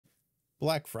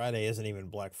Black Friday isn't even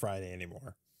Black Friday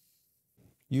anymore.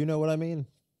 You know what I mean?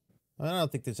 I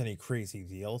don't think there's any crazy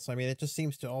deals. I mean, it just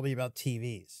seems to all be about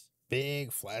TVs.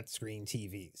 Big flat screen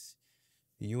TVs.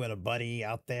 You and a buddy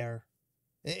out there.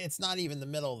 It's not even the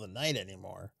middle of the night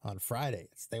anymore on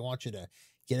Fridays. They want you to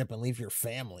get up and leave your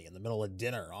family in the middle of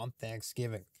dinner on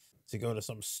Thanksgiving to go to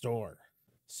some store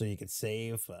so you could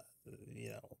save, a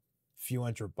few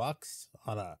 $100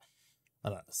 on a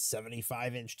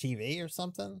 75-inch TV or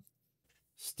something.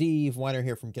 Steve Weiner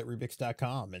here from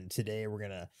GetRubix.com, and today we're going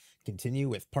to continue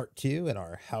with part 2 in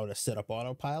our how to set up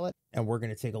Autopilot, and we're going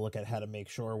to take a look at how to make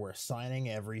sure we're assigning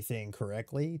everything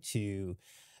correctly to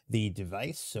the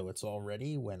device so it's all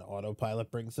ready when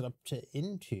Autopilot brings it up to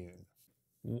Intune.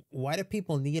 Why do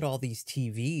people need all these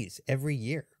TVs every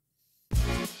year?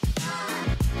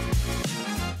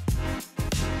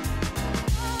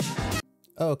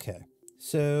 Okay.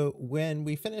 So when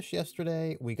we finished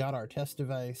yesterday, we got our test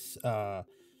device.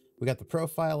 We got the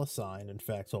profile assigned. In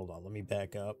fact, hold on, let me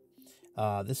back up.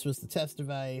 This was the test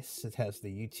device. It has the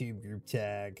YouTube group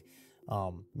tag,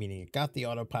 meaning it got the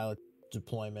Autopilot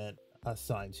deployment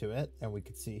assigned to it. And we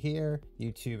could see here,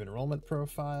 YouTube enrollment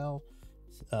profile,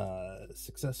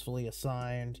 successfully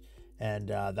assigned. And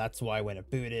that's why when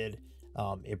it booted,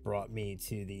 it brought me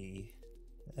to the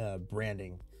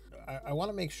branding. I want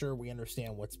to make sure we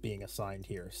understand what's being assigned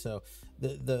here. So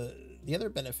the other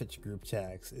benefit to group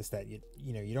tags is that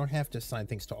you don't have to assign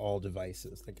things to all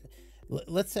devices. Like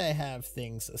let's say I have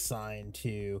things assigned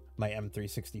to my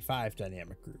M365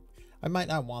 dynamic group. I might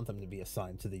not want them to be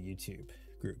assigned to the YouTube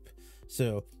group.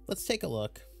 So let's take a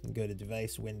look and go to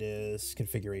device windows,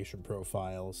 configuration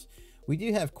profiles. We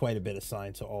do have quite a bit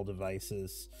assigned to all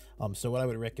devices. So what I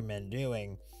would recommend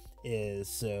doing is,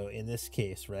 so in this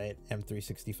case, right,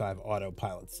 M365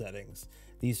 Autopilot settings.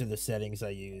 These are the settings I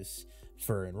use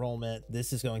for enrollment.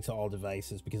 This is going to all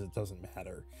devices because it doesn't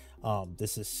matter.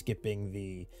 This is skipping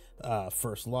the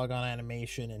first logon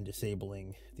animation and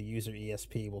disabling the user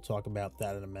ESP. We'll talk about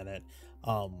that in a minute.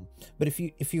 But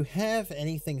if you have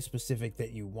anything specific that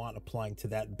you want applying to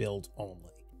that build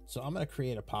only, so I'm going to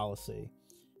create a policy,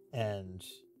 and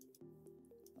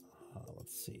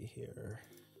let's see here.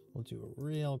 We'll do a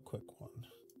real quick one.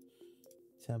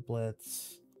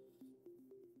 Templates.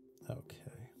 Okay.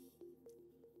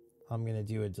 I'm going to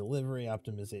do a delivery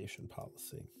optimization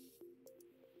policy.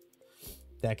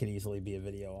 That could easily be a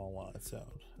video all on its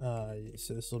own.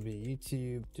 So this will be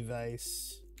YouTube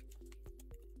device,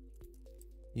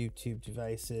 YouTube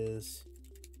devices,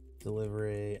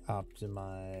 delivery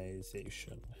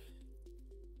optimization.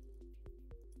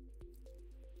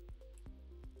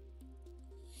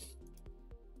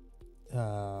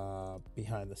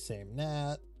 Behind the same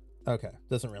NAT. Okay,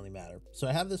 doesn't really matter. So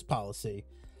I have this policy,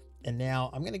 and now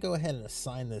I'm going to go ahead and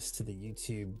assign this to the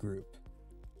YouTube group.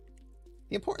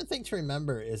 The important thing to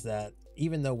remember is that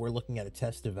even though we're looking at a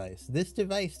test device, this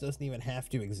device doesn't even have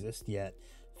to exist yet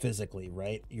physically,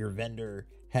 right? Your vendor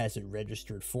has it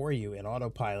registered for you in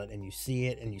Autopilot, and you see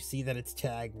it, and you see that it's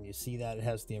tagged, and you see that it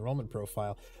has the enrollment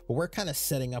profile, but we're kind of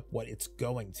setting up what it's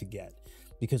going to get,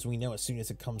 because we know as soon as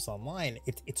it comes online,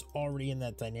 it's already in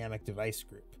that dynamic device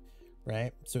group,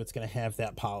 right? So it's going to have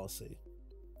that policy.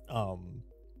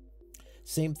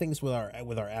 Same things with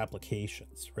our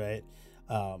applications, right?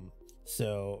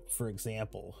 So for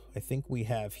example, I think we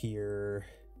have here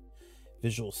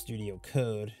Visual Studio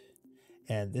Code,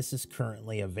 and this is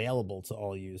currently available to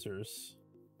all users.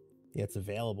 Yeah, it's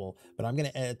available, but I'm going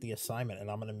to edit the assignment, and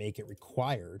I'm going to make it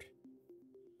required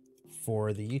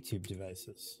for the YouTube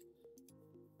devices.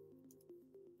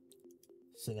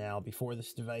 So now, before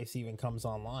this device even comes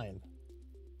online,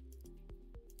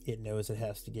 it knows it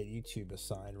has to get YouTube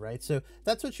assigned, right? So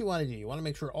that's what you want to do. You want to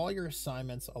make sure all your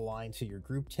assignments align to your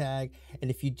group tag. And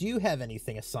if you do have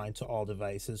anything assigned to all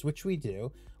devices, which we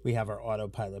do, we have our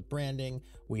Autopilot branding.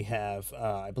 We have,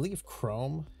 I believe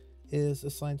Chrome is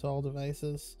assigned to all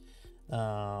devices.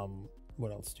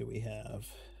 What else do we have?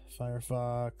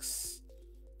 Firefox,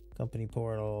 company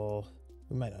portal.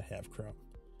 We might not have Chrome.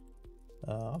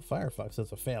 Firefox,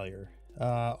 that's a failure.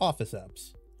 Office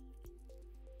apps.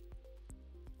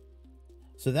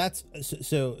 So that's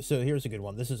so here's a good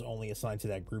one. This is only assigned to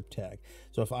that group tag.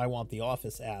 So if I want the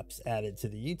Office apps added to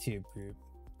the YouTube group,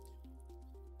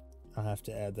 I'll have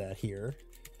to add that here.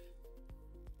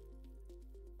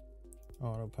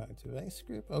 Autopilot device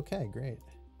group. Okay, great.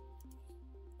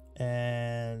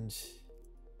 And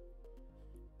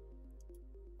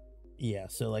yeah,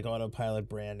 so like Autopilot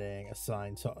branding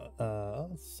assigned to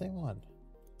same one.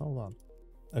 Hold on.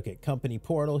 Okay, company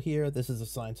portal here. This is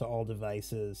assigned to all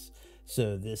devices.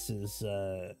 So this is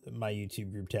my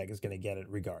YouTube group tag is going to get it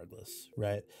regardless,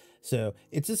 right? So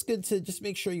it's just good to just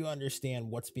make sure you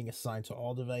understand what's being assigned to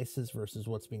all devices versus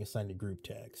what's being assigned to group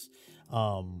tags.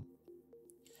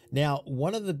 Now,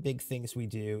 one of the big things we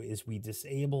do is we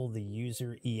disable the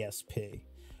user ESP,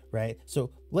 right?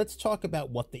 So let's talk about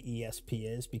what the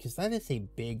ESP is, because that is a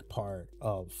big part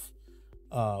of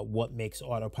what makes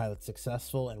Autopilot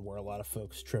successful and where a lot of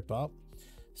folks trip up.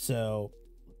 So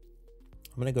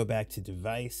I'm going to go back to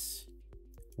Device,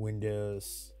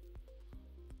 Windows,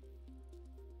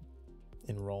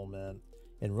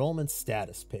 Enrollment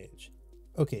Status Page.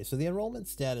 Okay, so the Enrollment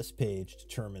Status Page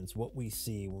determines what we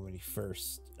see when we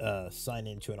first sign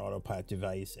into an Autopilot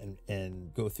device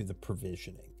and go through the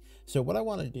provisioning. So what I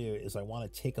want to do is I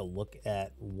want to take a look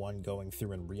at one going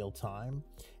through in real time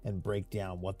and break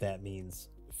down what that means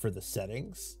for the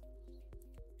settings.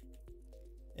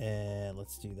 And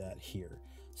let's do that here.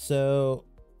 So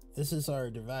this is our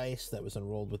device that was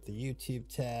enrolled with the YouTube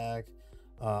tag.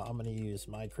 I'm going to use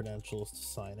my credentials to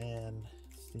sign in.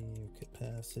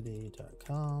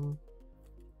 SteveCapacity.com.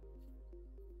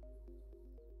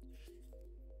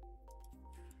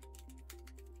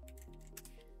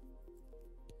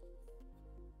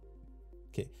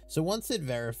 Okay, so once it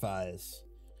verifies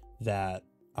that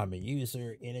I'm a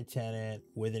user in a tenant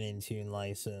with an Intune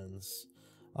license,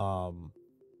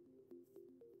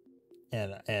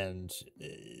 and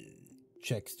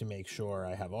checks to make sure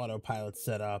I have Autopilot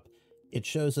set up, it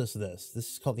shows us this.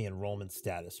 This is called the Enrollment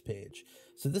Status Page.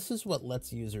 So this is what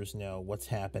lets users know what's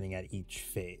happening at each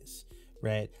phase,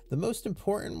 right? The most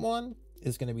important one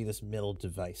is going to be this middle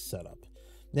device setup.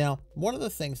 Now, one of the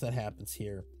things that happens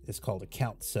here is called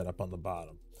account setup on the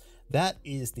bottom. That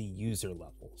is the user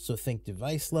level. So think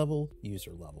device level,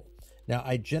 user level. Now,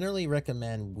 I generally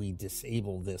recommend we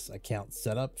disable this account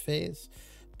setup phase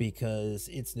because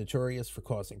it's notorious for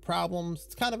causing problems.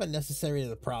 It's kind of unnecessary to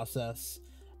the process,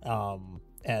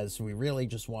 as we really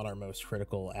just want our most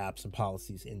critical apps and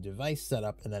policies in device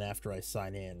setup. And then after I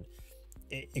sign in,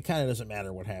 it kind of doesn't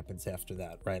matter what happens after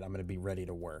that, right? I'm going to be ready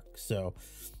to work. So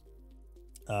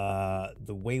the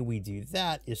way we do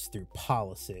that is through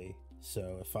policy.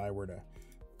 So if I were to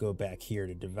go back here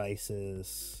to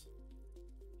devices,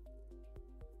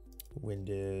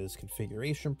 Windows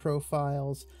configuration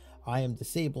profiles, I am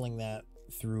disabling that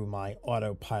through my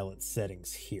Autopilot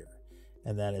settings here.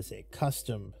 And that is a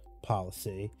custom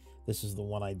policy. This is the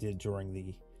one I did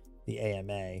during the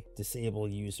AMA, disable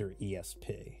user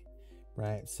ESP,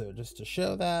 right? So just to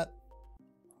show that,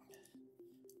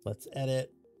 let's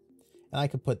edit. And I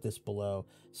could put this below.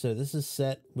 So this is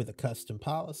set with a custom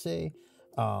policy.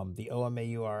 The OMA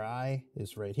URI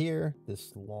is right here,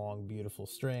 this long, beautiful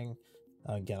string.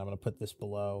 Again, I'm going to put this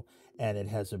below, and it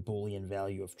has a Boolean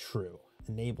value of true.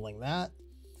 Enabling that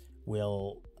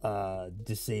will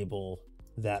disable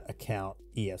that account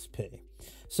ESP.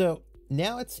 So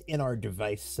now it's in our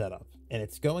device setup, and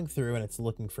it's going through and it's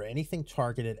looking for anything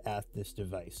targeted at this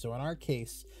device. So in our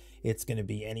case, it's going to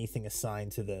be anything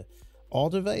assigned to the all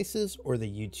devices or the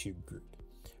YouTube group,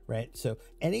 right? So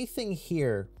anything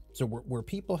here, so where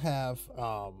people have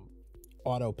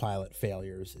Autopilot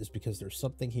failures is because there's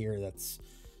something here that's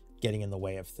getting in the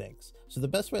way of things. So the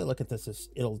best way to look at this is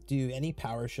it'll do any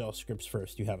PowerShell scripts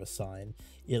first you have assigned.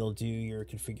 It'll do your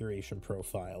configuration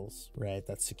profiles, right?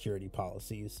 That's security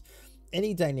policies.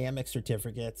 Any dynamic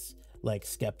certificates like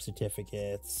SCEP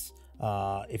certificates.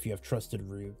 If you have trusted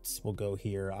routes, will go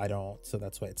here. I don't, so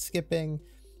that's why it's skipping.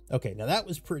 Okay, now that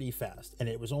was pretty fast, and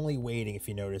it was only waiting, if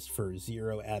you noticed, for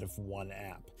 0 out of 1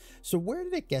 app. So where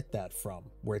did it get that from,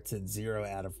 where it said 0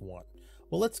 out of 1?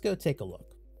 Well, let's go take a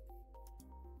look.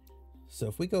 So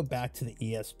if we go back to the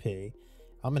ESP,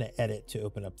 I'm going to edit to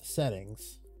open up the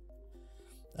settings.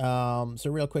 So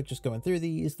real quick, just going through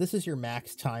these. This is your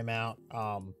max timeout.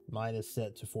 Mine is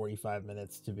set to 45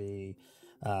 minutes to be...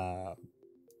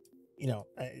 you know,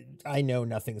 I know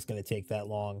nothing's going to take that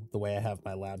long. The way I have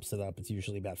my lab set up, it's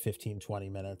usually about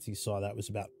 15-20 minutes. You saw that was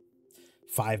about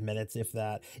 5 minutes, if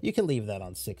that. You can leave that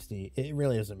on 60. It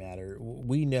really doesn't matter.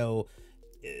 We know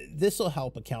this will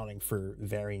help accounting for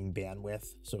varying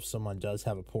bandwidth. So if someone does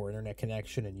have a poor internet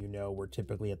connection and you know we're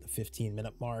typically at the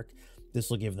 15-minute mark,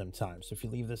 this will give them time. So if you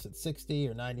leave this at 60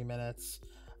 or 90 minutes,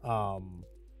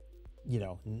 you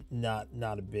know,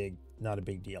 not a big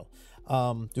deal.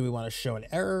 Do we want to show an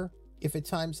error? If it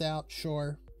times out,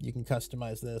 sure, you can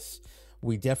customize this.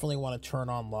 We definitely want to turn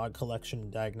on log collection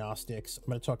and diagnostics. I'm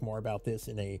going to talk more about this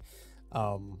in a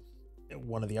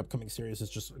one of the upcoming series.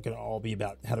 Is just going to all be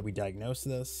about how do we diagnose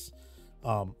this.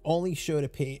 Only show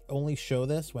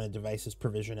this when a device is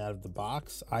provisioned out of the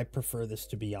box. I prefer this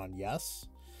to be on yes.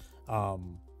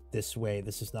 This way,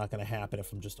 this is not going to happen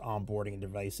if I'm just onboarding a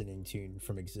device in Intune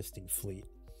from existing fleet.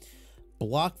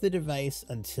 Block the device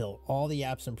until all the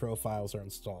apps and profiles are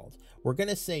installed. We're going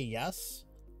to say yes,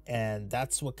 and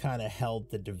that's what kind of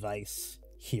held the device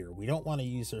here. We don't want a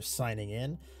user signing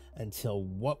in until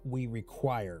what we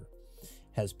require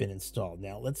has been installed.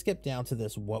 Now, let's get down to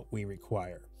this, what we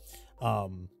require.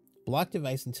 Block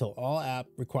device until all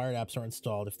required apps are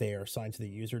installed if they are assigned to the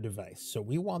user device. So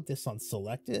we want this on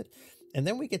selected, and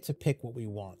then we get to pick what we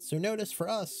want. So notice for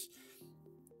us,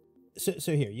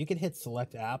 so here, you can hit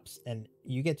select apps and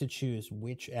you get to choose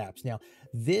which apps. Now,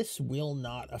 this will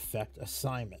not affect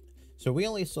assignment. So we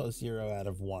only saw 0 out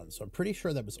of 1. So I'm pretty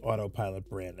sure that was Autopilot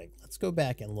branding. Let's go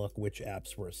back and look which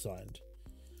apps were assigned.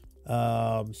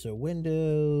 So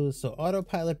Windows, so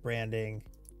Autopilot branding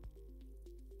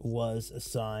was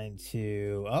assigned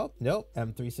to, oh, nope,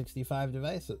 M365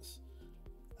 devices.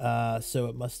 So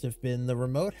it must have been the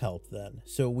remote help then.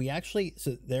 So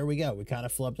there we go. We kind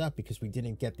of flubbed up because we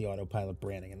didn't get the Autopilot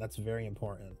branding, and that's very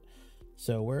important.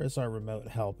 So where is our remote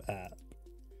help app?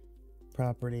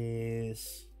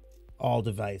 Properties, all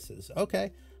devices.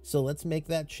 Okay, so let's make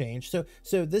that change. So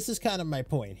this is kind of my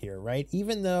point here, right?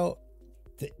 Even though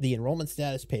the enrollment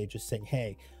status page is saying,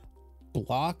 hey,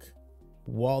 block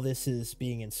while this is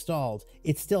being installed,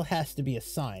 it still has to be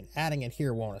assigned. Adding it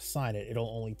here won't assign it.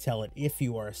 It'll only tell it if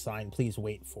you are assigned, please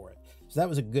wait for it. So that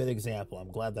was a good example.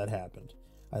 I'm glad that happened.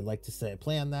 I'd like to say I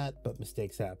planned that, but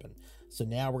mistakes happen. So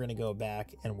now we're going to go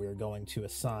back and we're going to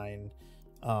assign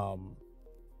our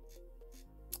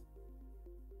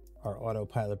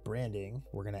Autopilot branding.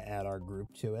 We're going to add our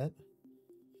group to it.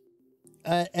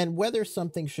 And whether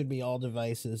something should be all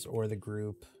devices or the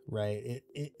group, right?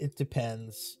 It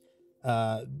depends.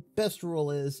 Best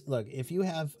rule is, look, if you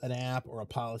have an app or a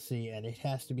policy and it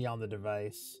has to be on the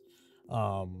device,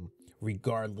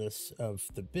 regardless of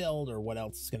the build or what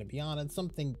else is going to be on it,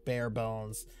 something bare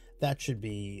bones, that should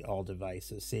be all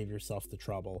devices. Save yourself the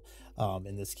trouble.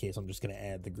 In this case, I'm just going to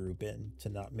add the group in to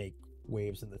not make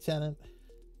waves in the tenant.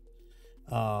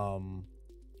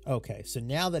 Okay, so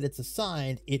now that it's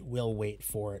assigned, it will wait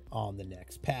for it on the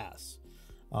next pass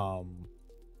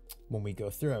when we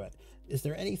go through it. Is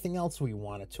there anything else we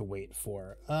want it to wait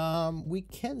for? We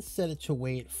can set it to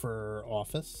wait for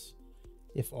Office,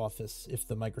 if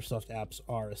the Microsoft apps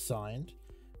are assigned,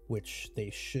 which they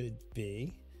should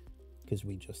be, because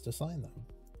we just assigned them.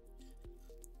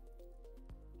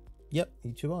 Yep,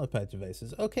 each of Autopilot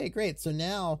devices. Okay, great. So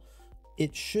now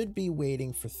it should be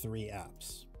waiting for 3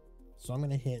 apps. So I'm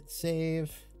going to hit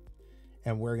save,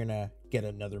 and we're going to get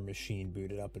another machine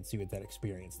booted up and see what that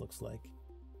experience looks like.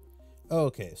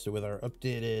 Okay, so with our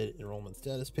updated enrollment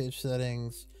status page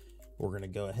settings, we're going to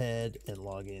go ahead and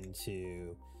log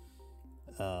into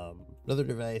another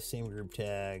device, same group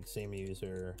tag, same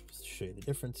user, just to show you the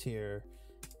difference here,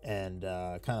 and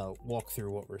kind of walk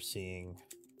through what we're seeing.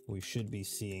 We should be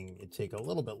seeing it take a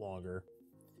little bit longer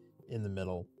in the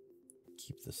middle.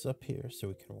 Keep this up here so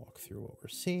we can walk through what we're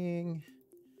seeing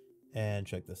and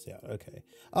check this out. Okay.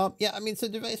 Yeah, I mean, so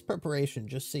device preparation,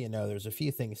 just so you know, there's a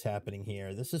few things happening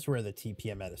here. This is where the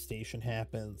TPM attestation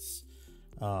happens.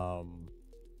 You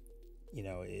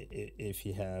know, if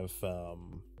you have,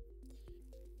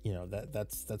 you know,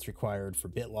 that's required for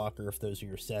BitLocker if those are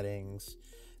your settings.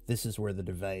 This is where the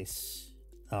device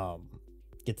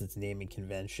gets its naming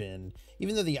convention.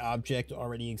 Even though the object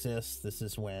already exists, this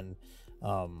is when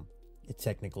it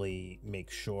technically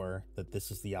makes sure that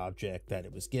this is the object that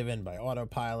it was given by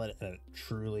Autopilot, and it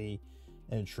truly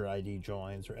Enter ID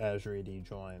joins or Azure AD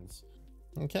joins.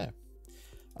 Okay.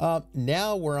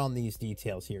 Now we're on these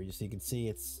details here. Just so you can see,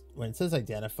 it's when it says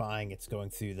identifying, it's going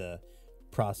through the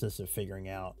process of figuring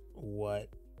out what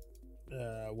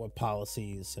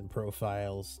policies and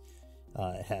profiles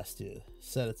it has to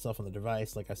set itself on the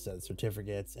device. Like I said,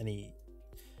 certificates, any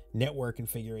network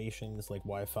configurations like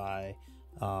Wi-Fi,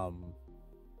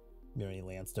 you know, any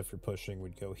LAN stuff you're pushing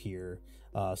would go here.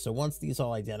 So once these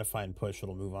all identify and push,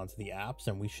 it'll move on to the apps,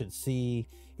 and we should see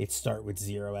it start with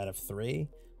 0 out of 3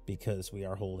 because we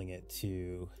are holding it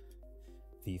to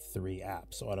the 3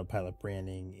 apps: Autopilot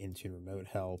branding, Intune remote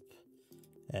help,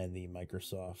 and the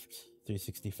Microsoft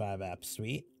 365 app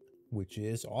suite, which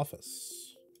is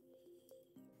Office.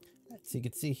 So you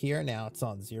can see here now it's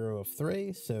on 0 of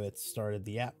 3, so it started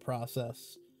the app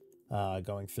process,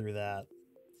 going through that,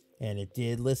 and it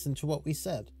did listen to what we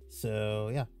said. So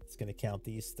yeah, it's going to count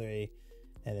these 3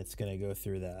 and it's going to go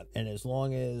through that. And as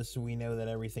long as we know that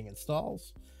everything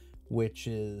installs, which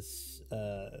is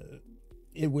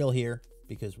it will here,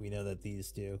 because we know that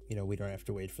these do. You know, we don't have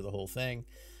to wait for the whole thing.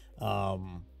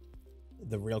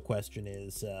 The real question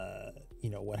is, you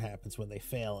know, what happens when they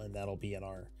fail, and that'll be in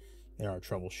our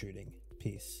troubleshooting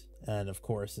piece. And of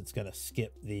course, it's going to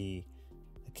skip the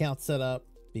account setup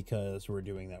because we're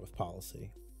doing that with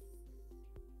policy.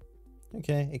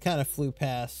 Okay, it kind of flew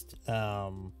past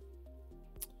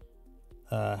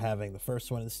having the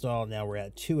first one installed. Now we're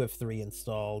at 2 of 3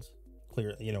 installed.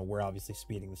 Clear, you know, we're obviously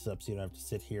speeding this up so you don't have to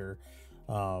sit here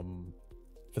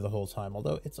for the whole time,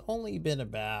 although it's only been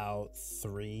about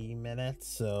 3 minutes,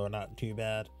 so not too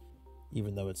bad,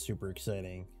 even though it's super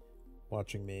exciting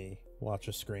watching me watch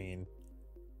a screen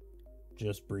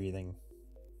just breathing,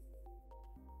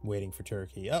 waiting for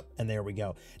turkey. Oh, and there we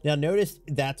go. Now notice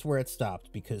that's where it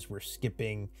stopped because we're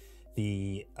skipping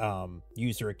the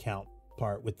user account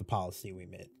part with the policy we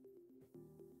made.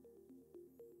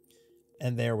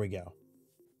 And there we go.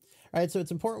 All right, so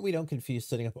it's important we don't confuse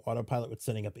setting up Autopilot with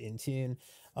setting up Intune.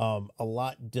 A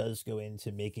lot does go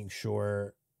into making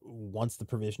sure once the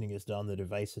provisioning is done, the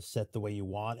device is set the way you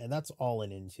want, and that's all in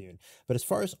Intune. But as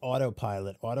far as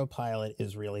Autopilot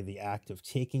is really the act of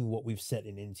taking what we've set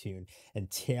in Intune and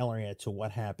tailoring it to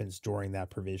what happens during that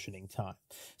provisioning time.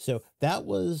 So that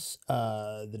was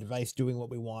the device doing what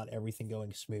we want, everything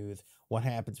going smooth. What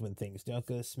happens when things don't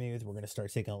go smooth? We're going to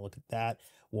start taking a look at that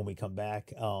when we come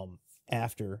back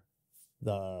after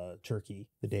the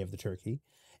day of the turkey.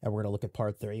 And we're going to look at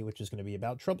part 3, which is going to be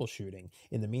about troubleshooting.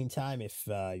 In the meantime, if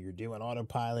you're doing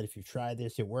Autopilot, if you've tried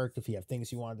this, it worked, if you have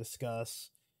things you want to discuss,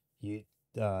 I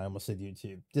almost said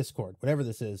YouTube, Discord, whatever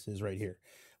this is right here.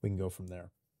 We can go from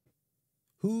there.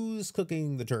 Who's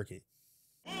cooking the turkey?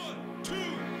 1, 2,